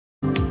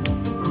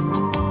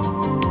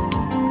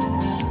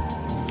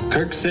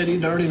Kirk said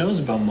he already knows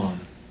about Mom.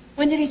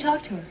 When did he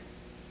talk to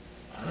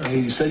her?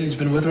 He said he's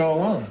been with her all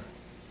along.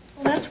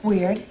 Well, that's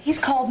weird. He's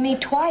called me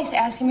twice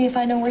asking me if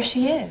I know where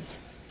she is.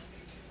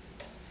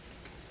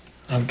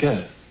 I don't get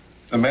it.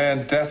 The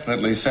man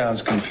definitely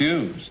sounds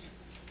confused.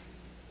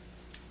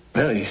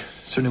 Well, he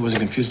certainly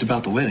wasn't confused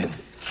about the wedding.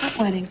 What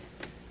wedding?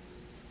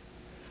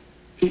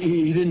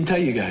 He didn't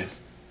tell you guys.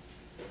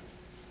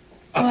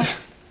 What?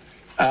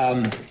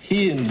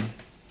 He and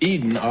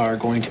Eden are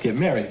going to get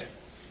married.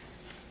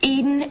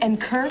 Eden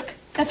and Kirk?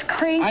 That's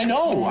crazy. I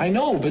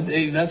know, but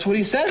that's what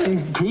he said,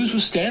 and Cruz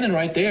was standing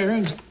right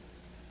there.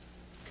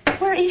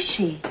 Where is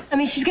she? I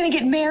mean, she's gonna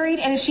get married,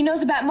 and if she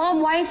knows about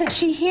Mom, why isn't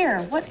she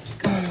here? What is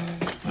going on?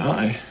 Well,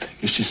 I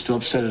guess she's still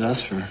upset at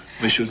us for the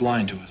way she was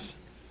lying to us.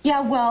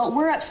 Yeah, well,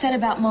 we're upset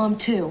about Mom,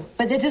 too.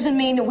 But that doesn't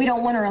mean that we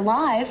don't want her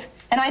alive.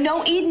 And I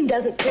know Eden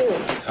doesn't, too.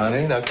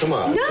 Honey, now come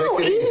on. No,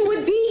 take it Eden easy.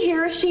 would be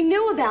here if she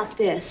knew about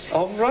this.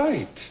 All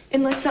right.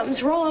 Unless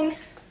something's wrong.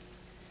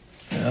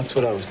 Yeah, that's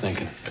what I was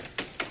thinking.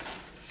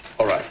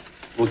 All right.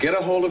 We'll get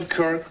a hold of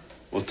Kirk.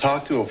 We'll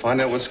talk to him. We'll find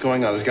out what's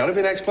going on. There's got to be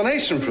an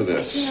explanation for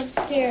this. Yeah, I'm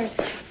scared.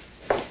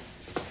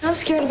 I'm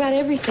scared about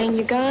everything,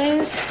 you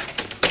guys.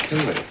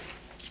 Kelly,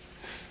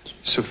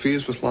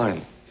 Sophia's with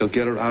Lionel. He'll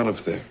get her out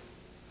of there.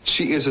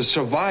 She is a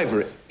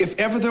survivor, if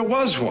ever there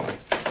was one.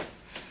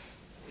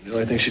 The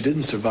only thing she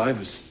didn't survive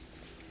was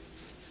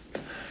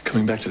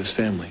coming back to this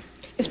family.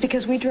 It's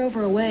because we drove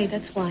her away,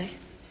 that's why.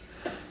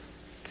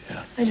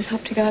 Yeah. I just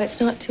hope to God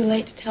it's not too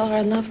late to tell her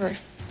I love her.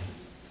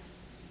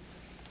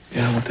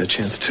 Yeah, I want that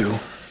chance, too.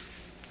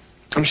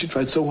 I mean, she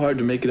tried so hard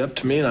to make it up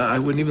to me, and I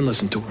wouldn't even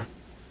listen to her.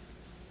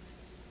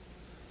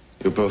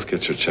 You'll both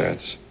get your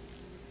chance.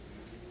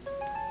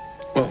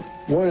 Well,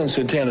 Warren and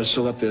Santana are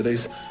still up there. They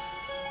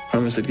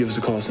promised they'd give us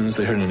a call as soon as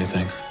they heard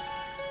anything.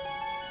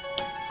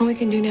 All we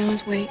can do now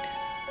is wait.